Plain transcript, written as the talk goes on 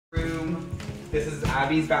This is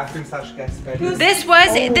Abby's bathroom / guest bedroom. This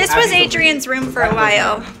was Adrian's room for a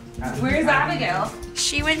while. Where's Abigail?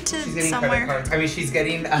 She went to she's getting somewhere. credit cards. I mean, she's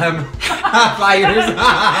getting flyers.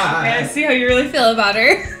 I see how you really feel about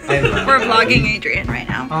her. We're vlogging Adrian right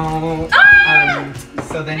now. Oh.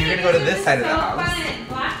 So then you're gonna go to this side of the house. Fun.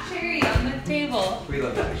 Black cherry on the table. We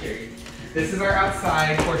love black cherry. This is our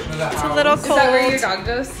outside portion of the house. It's a little cold. Is that where your dog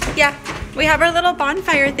goes? Yeah. We have our little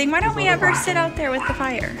bonfire thing. Why don't we ever sit out there with the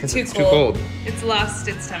fire? It's too cold. It's lost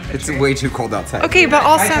its temperature. It's way too cold outside. Okay, but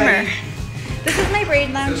all Hi, summer. Teddy. This is my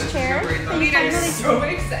braid lounge chair. I'm so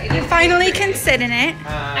excited. You finally can sit in it.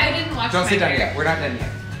 I didn't watch Don't my sit down hair. yet. We're not done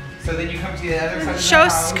yet. So then you come to the other side of the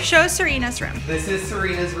Show house. Serena's room. This is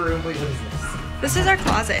Serena's room. Wait, what is this? This is our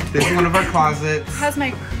closet. This is one of our closets. It has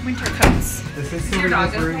my winter coats. This is Your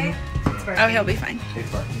dog Serena's room. okay? Oh, he'll be fine. It's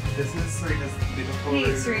barking. This is Serena's beautiful Hey,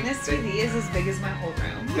 room. Serena's TV is as big as my whole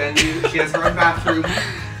room. Then she has her own bathroom.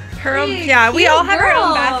 Her own, yeah, we all have our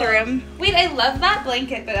own bathroom. Wait, I love that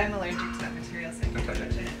blanket, but I'm allergic to that material, so I can't touch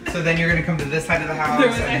it. So then you're gonna come to this side of the house,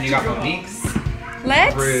 and then you got Monique's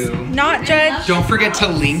Let's room. not judge. Don't forget to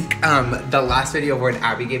link the last video where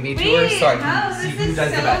Abby gave me a tour, so I can see who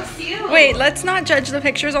does the best. Cute. Wait, let's not judge the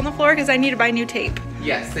pictures on the floor because I need to buy new tape.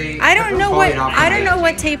 Yes, they. I don't know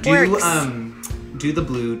what tape works. Do the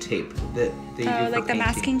blue tape that they do for Like the painting.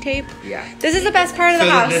 masking tape. Yeah. This is the best part of the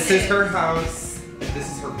So house. this is her house. This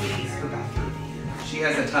is her room. This is her bathroom. She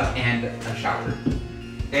has a tub and a shower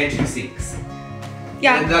and 2 sinks.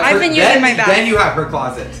 Yeah, And that's I've her- been using my bath. Then you have her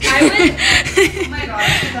closet. I would. Oh my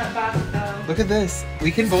gosh, that bath though. Look at this.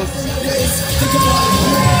 We can both.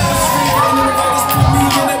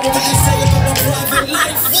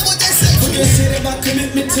 My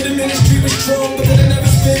commitment to the ministry was strong, but then I never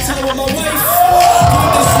spent time with my wife.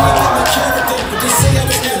 They say about my character, but they say I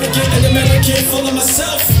was arrogant and American, full of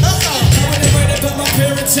myself. I wouldn't write about my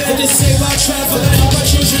parents, and they say I travel, and all my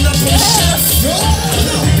children up on the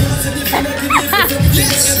chef.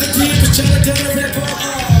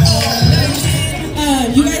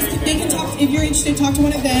 You guys, they can talk if you're interested. Talk to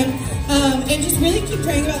one of them, and just really keep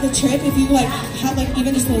praying about the trip. If you have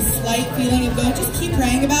even just a little slight feeling of going, just keep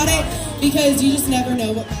praying about it because you just never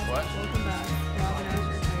know what.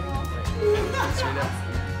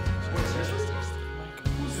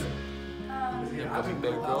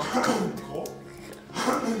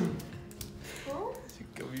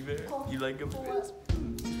 Gummy bear? You like gummy bears?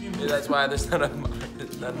 Yeah, that's why there's none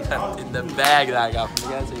left in the bag that I got from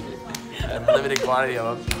the gas station. A limited quantity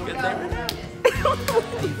of them. Good thing right now.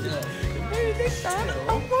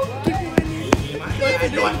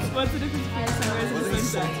 What's the difference between sunrise and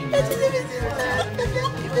sunset?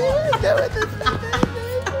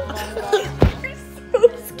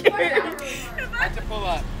 I have to pull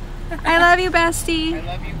up. I love you, bestie. I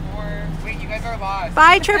love you more. Wait, you guys are lost.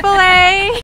 Bye, AAA.